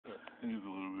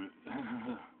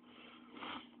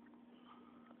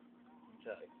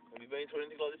experience or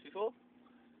anything like this before?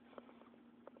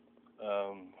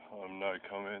 I'm no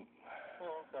comment.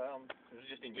 Oh, okay. It was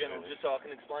just in general, just so I can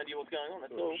explain to you what's going on,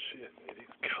 that's all. Oh shit, it is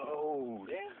cold.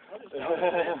 Yeah, I just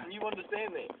understand. You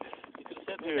understand that. You could have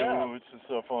said that. Yeah, well, it's just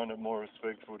I find it more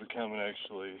respectful to come and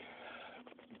actually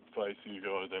face you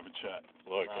guys, have a chat.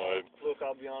 Like look,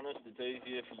 I'll be honest, it's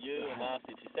easier for you and us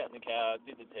if you sat in the car,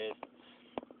 did the test,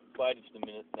 waited for the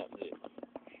minute, that was it.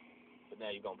 But now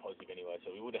you've gone positive anyway,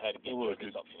 so we would have had to get you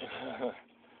this option anyway.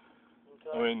 Okay.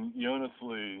 I mean, you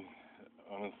honestly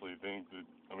think that,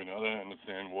 I mean, I don't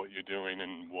understand what you're doing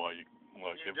and why you,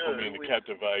 like, you've put me into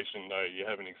captivation. No, you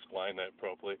haven't explained that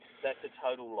properly. That's a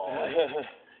total lie.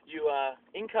 You are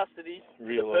in custody for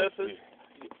the purpose.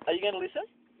 Are you going to listen?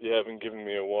 You haven't given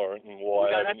me a warrant, and why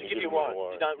you don't haven't have to you give given you a me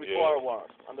warrant. You don't require a warrant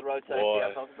under road safety,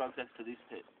 alcohol drug test to this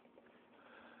test.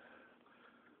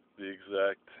 The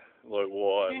exact, like,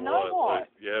 why? Do you know why?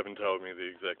 Like, you haven't told me the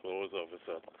exact laws,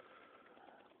 officer,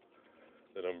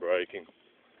 that I'm breaking.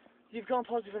 You've gone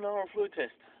positive in an oral fluid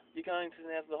test. You're going to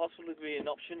now to the hospital to be an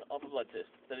option of a blood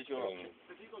test. That is your option.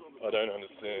 I don't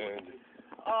understand.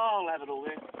 Oh, I'll have it all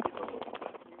there.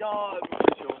 No, I'm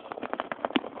pretty sure.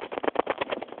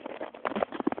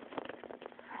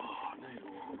 Oh, I need to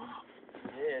warm up.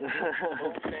 Yeah,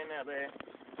 all stand out there.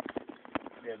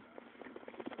 Yeah.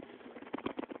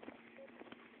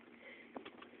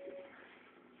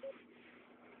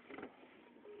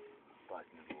 Both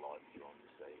the lights are on,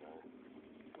 just so you know.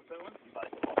 What's that one?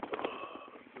 Both the lights are on.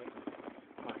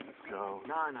 Let's go.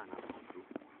 No. Do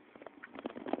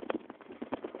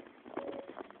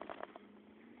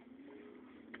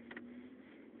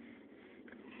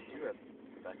you have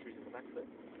batteries in the back seat?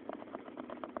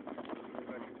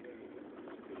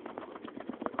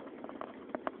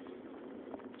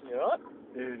 You alright?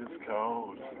 Yeah, it's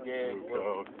cold. Yeah, it's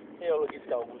cold. Yeah, look, it's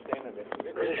cold. We'll stand in there.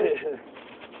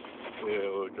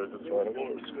 Yeah, look, I just want more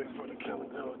respect for the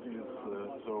accountability.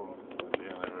 That's all. That's the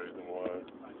only reason why I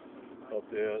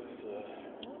popped out.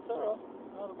 That's alright.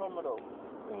 Not a problem at all.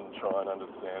 And try and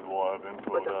understand why I've been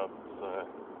pulled up, so,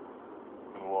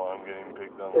 and why I'm getting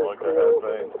picked on like I have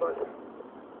been.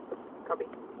 Copy.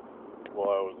 Why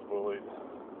I was bullied.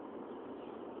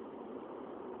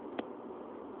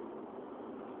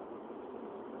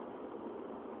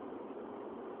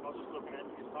 I was just looking at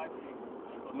your paper.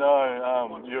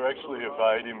 No, you're actually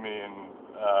evading me and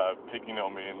picking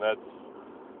on me, and that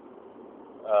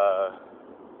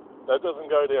doesn't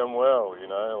go down well, you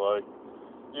know, like,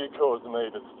 you caused me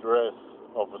distress,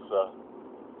 officer,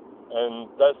 and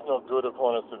that's not good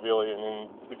upon a civilian in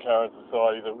the current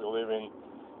society that we live in.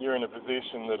 You're in a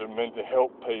position that are meant to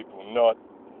help people, not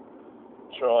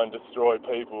try and destroy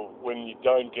people when you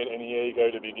don't get any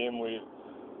ego to begin with.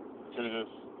 Could have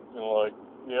just been like,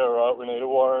 yeah, right, we need a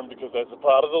warrant because that's a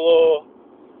part of the law.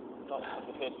 Not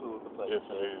the defence will of the police. Yes,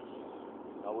 it is.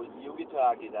 No, you'll get to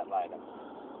argue that later.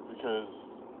 Because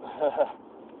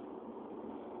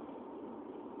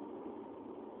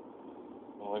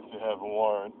unless you have a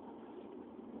warrant,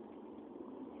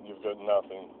 you've got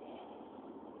nothing.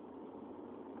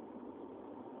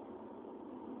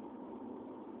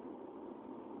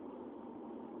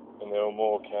 And there were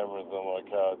more cameras on my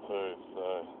car too,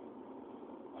 so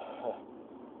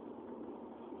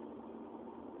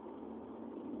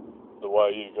the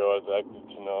way you guys acted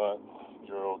tonight,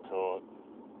 you're all caught.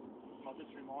 I'll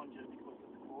just remind you, because of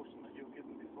the caution that you were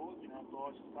given before, you're not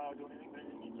obliged to say or do anything, but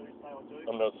you do say or do.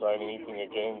 I'm not saying anything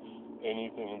against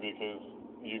anything because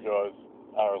you guys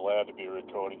are allowed to be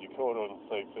recorded. You're caught on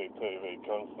CCTV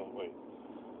constantly.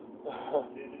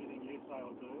 Anything you say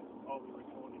or do, I'll be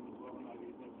recording as well, and I'll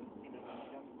use it. You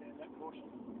understand that caution?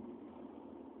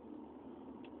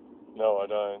 No, I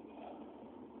don't.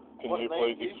 Can you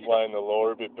please explain the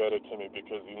law a bit better to me,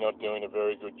 because you're not doing a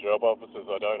very good job, officers.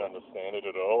 I don't understand it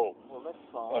at all. Well, that's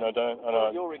fine. And I don't.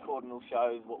 And your recording will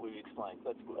show what we've explained.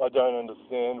 That's good. I don't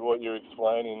understand what you're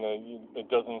explaining. It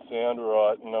doesn't sound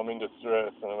right, and I'm in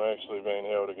distress, and I'm actually being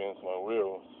held against my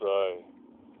will. So,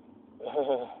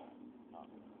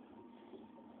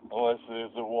 unless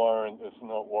there's a warrant, it's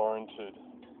not warranted.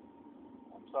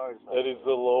 I'm sorry to say. It is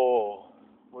the law.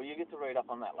 Well, you get to read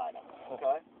up on that later.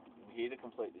 Okay. I'm here to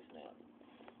complete this now.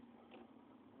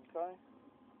 Okay?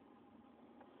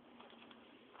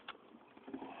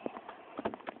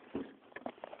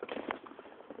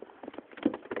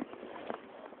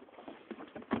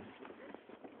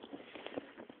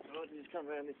 Right, you just come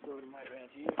around this side and mate around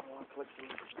here, and I'll collect some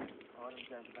items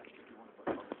down the back if you want to put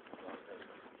them.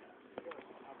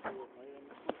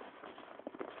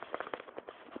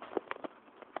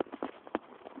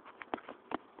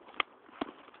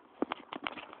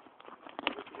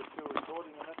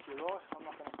 Recording, and that's your right. I'm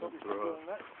not going to stop you from doing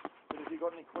that. But you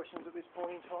got any questions at this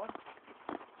point in time?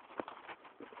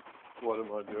 What am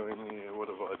I doing here? What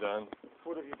have I done?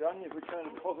 What have you done? You've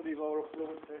returned a positive oral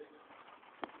fluid test.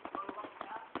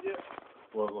 Yeah.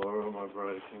 What law am I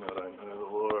breaking? I don't know the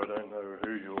law. I don't know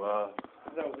who you are.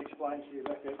 That was explained to you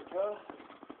back at the car.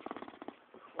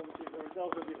 Obviously, the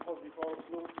result of your positive oral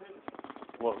fluid test.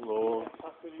 What law?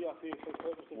 Custody up here for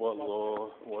purpose of What law?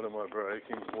 What am I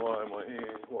breaking? Why am I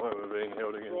here? Why am I being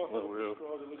held against my will?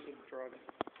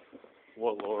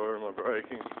 What law am I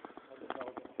breaking?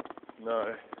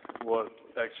 No. What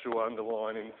actual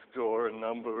underlining score and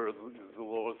number is the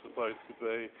law supposed to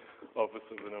be?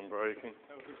 Officer, that I'm breaking.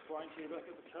 That was explained to you back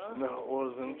at the car? No, it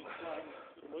wasn't.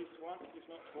 At least once, if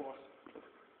not twice.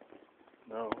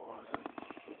 No, it wasn't.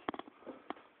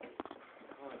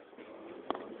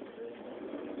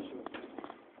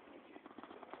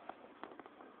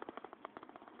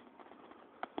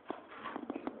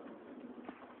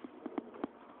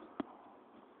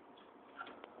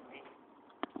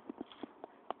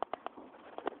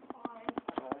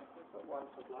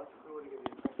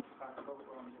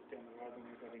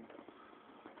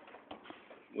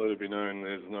 Let it be known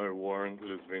there's no warrant that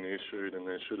has been issued, and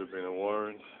there should have been a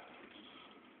warrant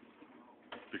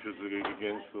because it is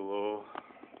against the law.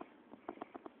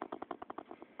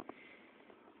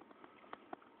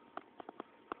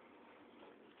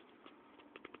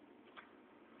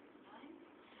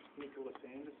 Nicholas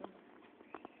Anderson.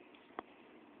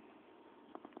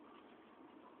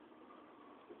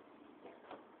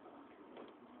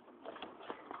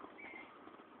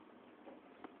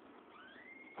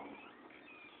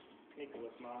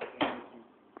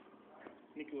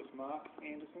 Nicholas Mark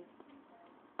Anderson.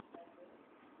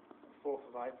 4th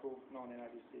of April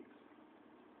 1986.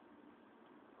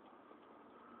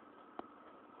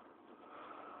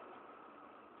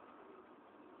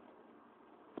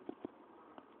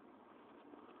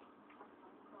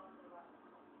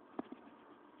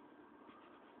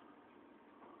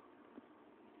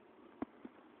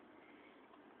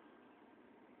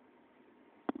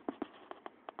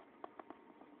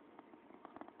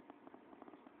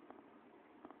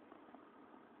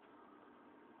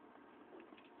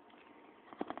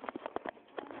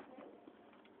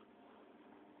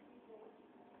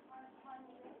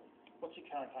 What's your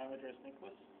current home address,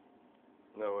 Nicholas?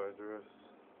 No address.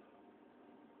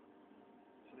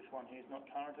 So this one here is not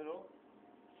current at all?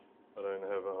 I don't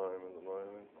have a home at the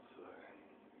moment, so...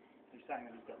 He's saying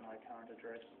that he's got no current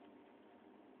address.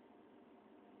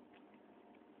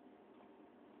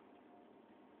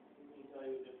 Didn't you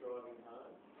say you were just driving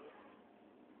home?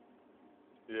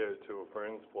 Yeah, to a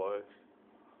friend's place.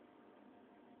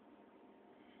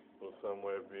 Or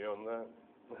somewhere beyond that.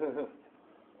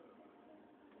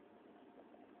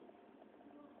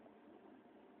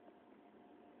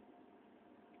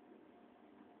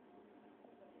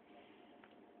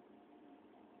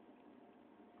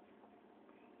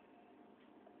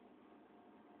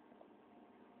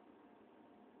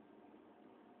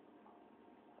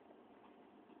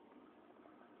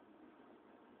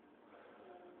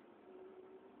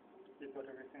 You've got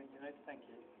everything you need, thank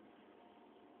you.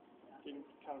 You can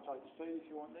come and take a seat if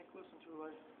you want, Nicholas, until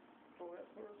they call out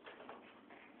for us.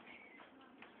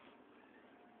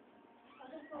 I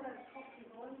just thought I'd pop your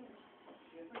volume.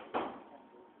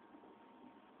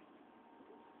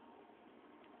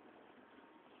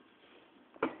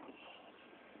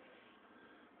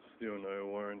 Still no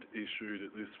warrant issued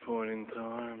at this point in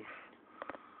time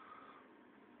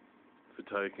for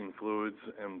taking fluids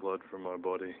and blood from my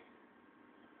body.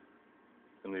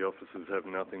 And the officers have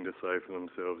nothing to say for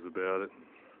themselves about it.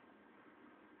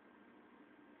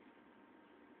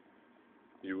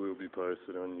 You will be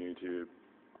posted on YouTube.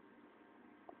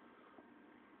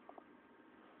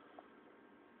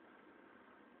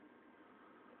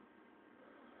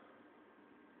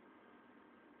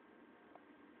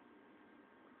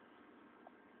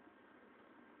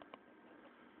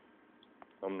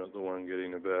 I'm not the one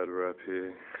getting a bad rap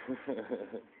here.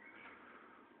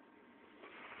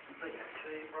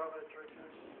 Bravo 32.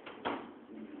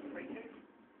 32. Did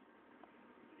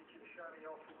you show me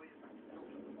off with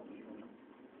 6141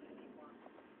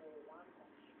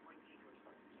 on Spring Street?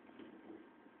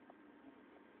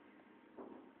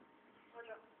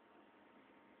 Roger.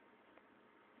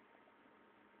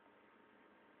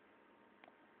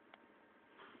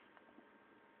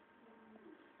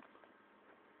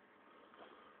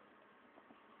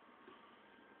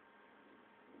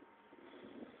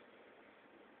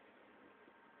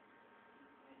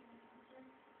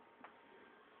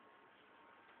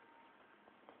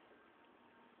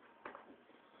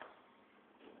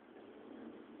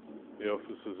 The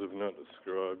officers have not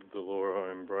described the law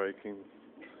I am breaking.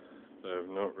 They have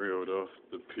not reeled off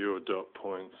the pure dot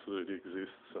points that it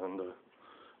exists under.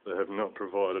 They have not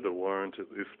provided a warrant at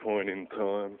this point in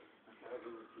time.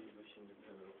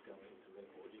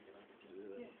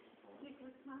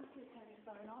 Nicholas, Marcus had his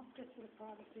phone off just for the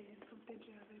privacy and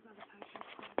confidentiality of other patients.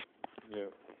 Yeah.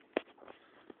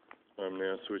 I'm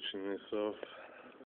now switching this off.